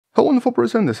Hello info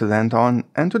person, this is Anton,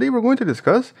 and today we're going to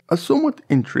discuss a somewhat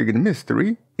intriguing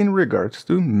mystery in regards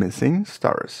to missing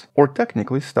stars, or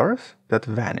technically stars that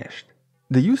vanished.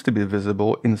 They used to be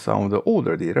visible in some of the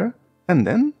older data, and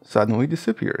then suddenly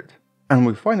disappeared. And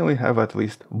we finally have at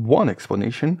least one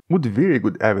explanation with very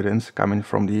good evidence coming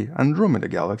from the Andromeda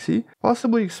galaxy,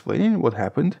 possibly explaining what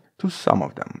happened to some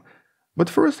of them. But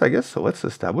first, I guess, let's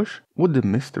establish what the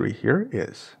mystery here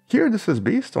is. Here, this is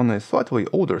based on a slightly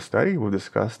older study we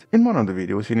discussed in one of the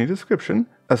videos in the description,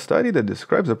 a study that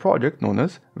describes a project known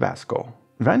as VASCO,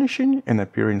 Vanishing and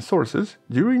Appearing Sources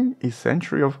During a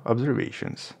Century of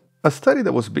Observations. A study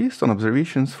that was based on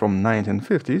observations from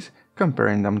 1950s,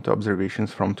 comparing them to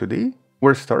observations from today,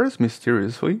 where stars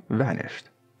mysteriously vanished.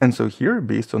 And so here,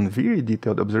 based on very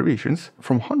detailed observations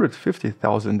from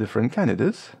 150,000 different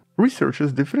candidates,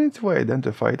 researchers definitively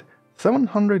identified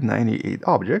 798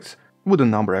 objects, with the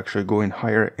number actually going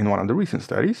higher in one of the recent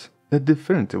studies, that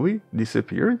definitively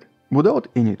disappeared without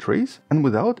any trace and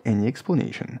without any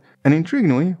explanation. And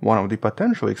intriguingly, one of the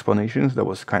potential explanations that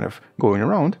was kind of going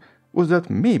around was that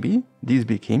maybe these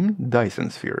became Dyson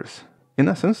spheres. In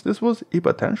essence, this was a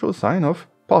potential sign of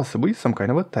possibly some kind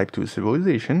of a Type 2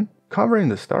 civilization covering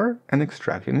the star and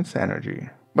extracting its energy.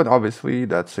 But obviously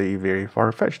that's a very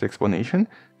far-fetched explanation,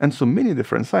 and so many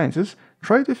different scientists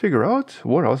try to figure out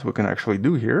what else we can actually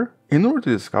do here in order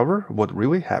to discover what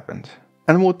really happened.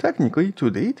 And while technically, to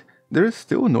date, there is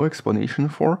still no explanation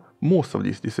for most of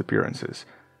these disappearances.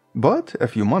 But a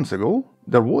few months ago,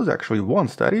 there was actually one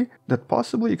study that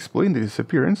possibly explained the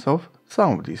disappearance of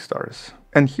some of these stars.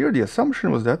 And here the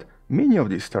assumption was that many of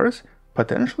these stars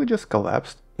potentially just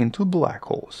collapsed into black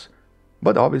holes.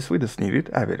 But obviously this needed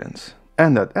evidence.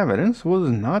 And that evidence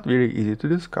was not very easy to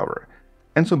discover.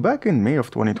 And so back in May of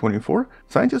 2024,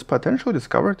 scientists potentially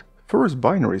discovered first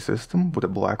binary system with a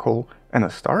black hole and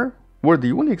a star, where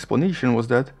the only explanation was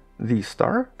that the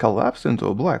star collapsed into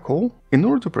a black hole in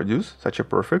order to produce such a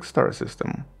perfect star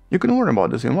system. You can learn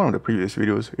about this in one of the previous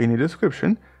videos in the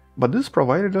description, but this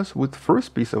provided us with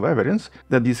first piece of evidence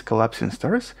that these collapsing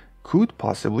stars could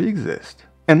possibly exist.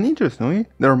 And interestingly,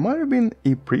 there might have been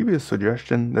a previous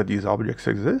suggestion that these objects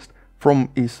exist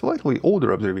from a slightly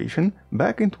older observation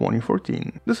back in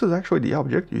 2014. This is actually the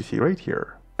object you see right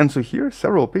here. And so here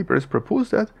several papers propose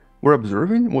that we're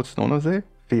observing what's known as a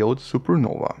failed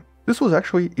supernova. This was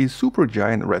actually a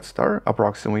supergiant red star,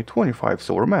 approximately 25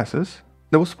 solar masses,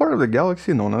 that was part of the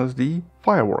galaxy known as the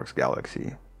Fireworks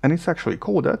Galaxy. And it's actually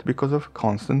called that because of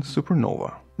constant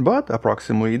supernova. But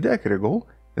approximately a decade ago,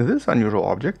 this unusual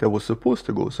object that was supposed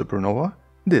to go supernova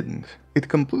didn't. It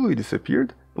completely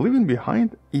disappeared, leaving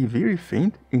behind a very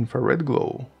faint infrared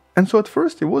glow. And so at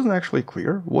first it wasn't actually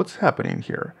clear what's happening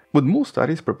here, with most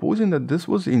studies proposing that this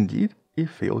was indeed a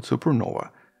failed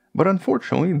supernova. But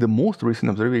unfortunately, the most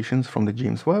recent observations from the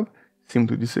James Webb seem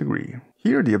to disagree.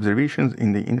 Here, the observations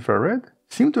in the infrared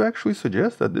seem to actually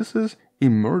suggest that this is a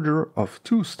merger of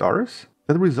two stars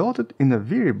that resulted in a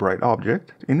very bright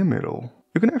object in the middle.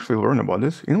 You can actually learn about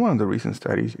this in one of the recent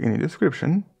studies in the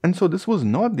description, and so this was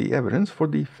not the evidence for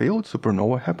the failed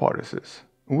supernova hypothesis,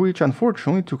 which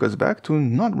unfortunately took us back to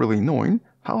not really knowing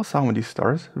how some of these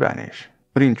stars vanish.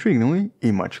 But intriguingly,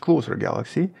 a much closer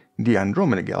galaxy, the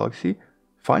Andromeda galaxy,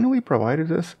 finally provided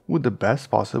us with the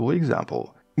best possible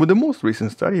example, with the most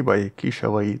recent study by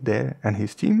De and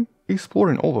his team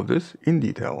exploring all of this in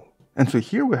detail. And so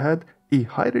here we had a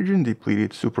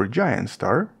hydrogen-depleted supergiant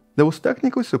star that was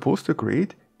technically supposed to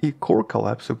create a core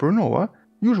collapse supernova,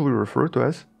 usually referred to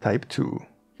as Type 2.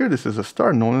 Here this is a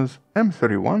star known as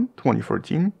M31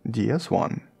 2014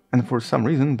 DS1, and for some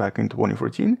reason back in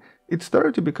 2014 it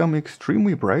started to become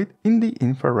extremely bright in the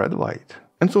infrared light.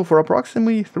 And so for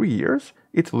approximately 3 years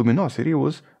its luminosity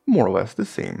was more or less the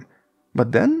same.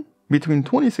 But then, between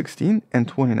 2016 and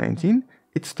 2019,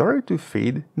 it started to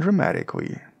fade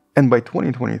dramatically. And by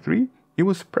 2023 it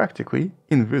was practically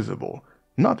invisible.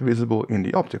 Not visible in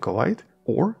the optical light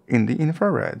or in the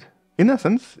infrared. In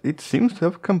essence, it seems to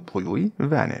have completely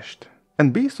vanished.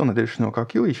 And based on additional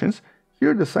calculations,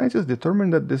 here the scientists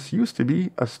determined that this used to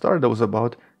be a star that was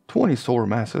about 20 solar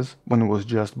masses when it was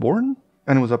just born,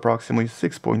 and it was approximately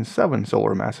 6.7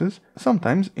 solar masses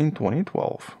sometimes in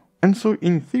 2012. And so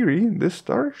in theory, this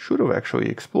star should have actually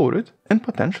exploded and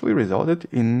potentially resulted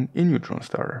in a neutron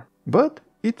star. But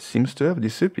it seems to have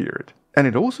disappeared. And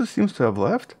it also seems to have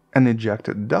left an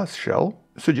ejected dust shell,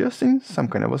 suggesting some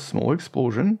kind of a small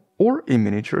explosion or a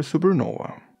miniature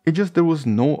supernova. It's just there was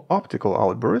no optical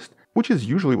outburst, which is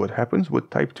usually what happens with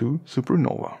Type 2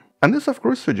 supernova. And this of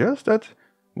course suggests that,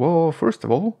 well, first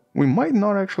of all, we might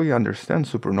not actually understand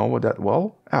supernova that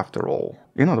well after all.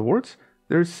 In other words,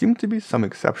 there seem to be some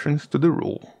exceptions to the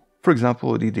rule. For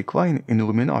example, the decline in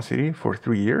luminosity for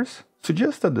 3 years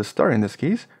suggests that the star in this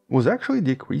case was actually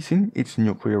decreasing its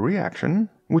nuclear reaction,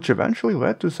 which eventually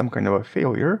led to some kind of a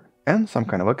failure and some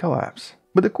kind of a collapse.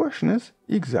 But the question is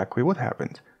exactly what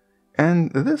happened.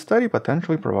 And this study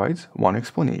potentially provides one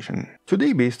explanation.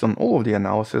 Today, based on all of the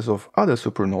analysis of other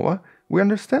supernova, we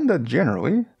understand that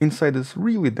generally, inside this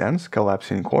really dense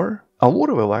collapsing core, a lot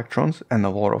of electrons and a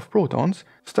lot of protons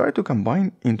start to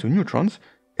combine into neutrons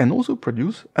and also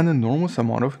produce an enormous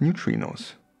amount of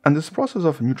neutrinos. And this process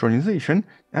of neutronization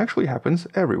actually happens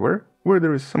everywhere where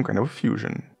there is some kind of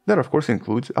fusion. That of course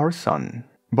includes our Sun.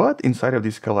 But inside of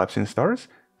these collapsing stars,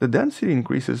 the density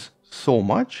increases so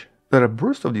much that a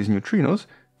burst of these neutrinos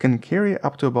can carry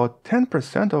up to about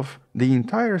 10% of the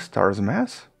entire star's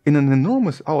mass in an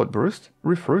enormous outburst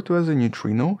referred to as a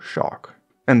neutrino shock.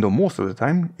 And though most of the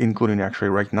time, including actually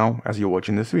right now as you're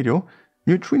watching this video,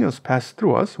 neutrinos pass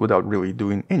through us without really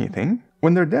doing anything,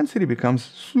 when their density becomes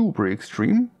super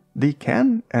extreme, they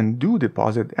can and do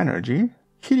deposit energy,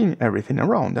 hitting everything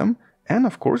around them, and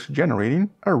of course generating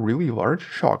a really large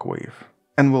shock wave.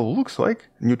 And what looks like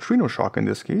neutrino shock in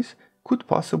this case could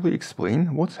possibly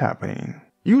explain what's happening.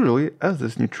 Usually, as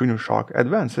this neutrino shock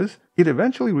advances, it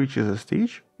eventually reaches a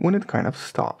stage when it kind of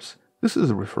stops. This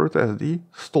is referred to as the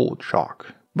stalled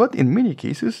shock. But in many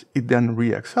cases, it then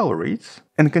reaccelerates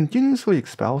and continuously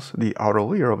expels the outer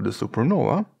layer of the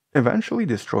supernova, eventually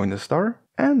destroying the star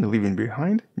and leaving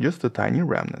behind just a tiny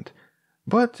remnant.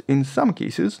 But in some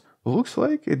cases, looks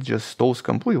like it just stalls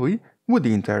completely, with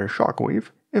the entire shock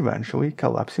wave eventually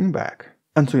collapsing back.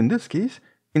 And so in this case,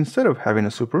 instead of having a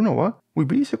supernova, we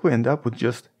basically end up with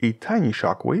just a tiny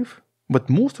shock wave, but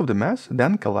most of the mass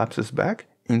then collapses back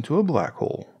into a black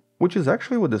hole, which is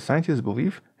actually what the scientists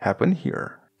believe happened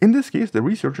here. In this case, the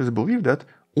researchers believe that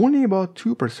only about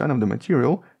 2% of the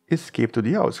material escaped to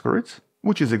the outskirts,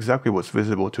 which is exactly what's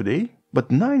visible today, but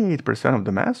 98% of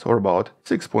the mass, or about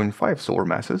 6.5 solar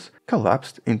masses,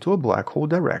 collapsed into a black hole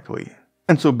directly.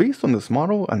 And so based on this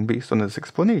model and based on this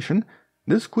explanation,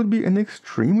 this could be an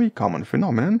extremely common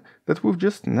phenomenon that we've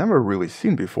just never really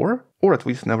seen before, or at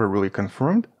least never really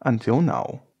confirmed until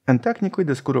now. And technically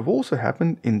this could have also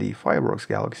happened in the Fireworks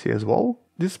galaxy as well,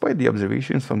 despite the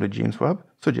observations from the James Webb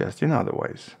suggesting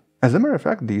otherwise. As a matter of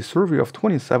fact, the survey of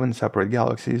 27 separate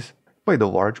galaxies by the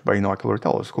Large Binocular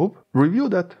Telescope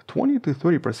revealed that 20 to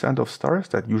 30% of stars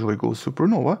that usually go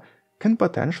supernova can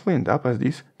potentially end up as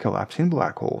these collapsing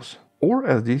black holes, or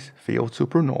as these failed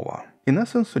supernova. In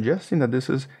essence suggesting that this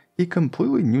is a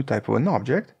completely new type of an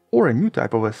object, or a new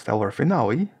type of a stellar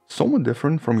finale, somewhat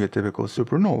different from your typical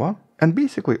supernova, and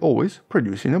basically always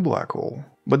producing a black hole.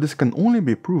 But this can only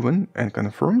be proven and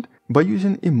confirmed by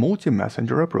using a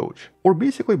multi-messenger approach, or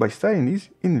basically by studying these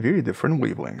in very different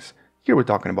wavelengths. Here we're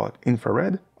talking about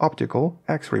infrared, optical,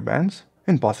 X-ray bands,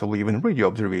 and possibly even radio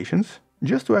observations,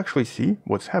 just to actually see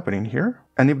what's happening here,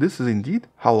 and if this is indeed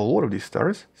how a lot of these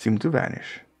stars seem to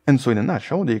vanish. And so in a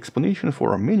nutshell, the explanation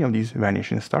for many of these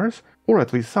vanishing stars, or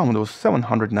at least some of those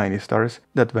 790 stars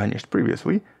that vanished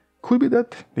previously, could be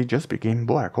that they just became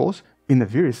black holes in a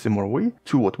very similar way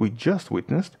to what we just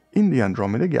witnessed in the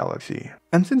Andromeda galaxy.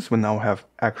 And since we now have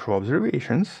actual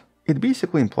observations, it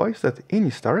basically implies that any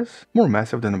stars more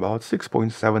massive than about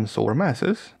 6.7 solar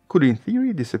masses could in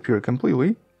theory disappear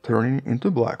completely, turning into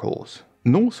black holes.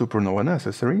 No supernova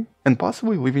necessary, and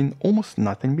possibly leaving almost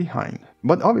nothing behind.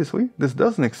 But obviously, this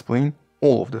doesn't explain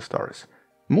all of the stars,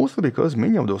 mostly because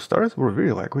many of those stars were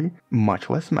very likely much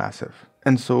less massive,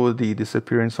 and so the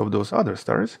disappearance of those other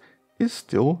stars is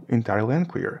still entirely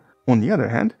unclear. On the other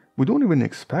hand, we don't even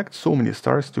expect so many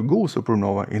stars to go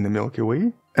supernova in the Milky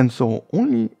Way, and so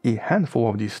only a handful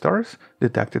of these stars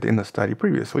detected in the study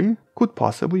previously could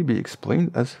possibly be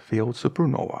explained as failed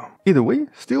supernova. Either way,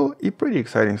 still a pretty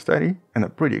exciting study and a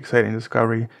pretty exciting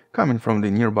discovery coming from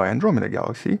the nearby Andromeda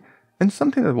galaxy, and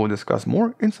something that we'll discuss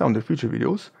more in some of the future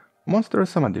videos once there are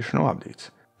some additional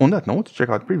updates. On that note, check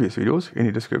out previous videos in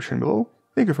the description below.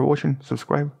 Thank you for watching,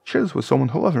 subscribe, share this with someone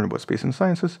who loves learning about space and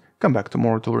sciences, come back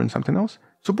tomorrow to learn something else,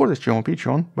 support this channel on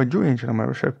Patreon by joining channel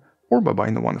membership, or by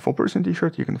buying the Wonderful Person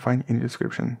t-shirt you can find in the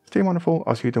description. Stay wonderful,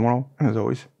 I'll see you tomorrow, and as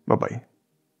always, bye bye.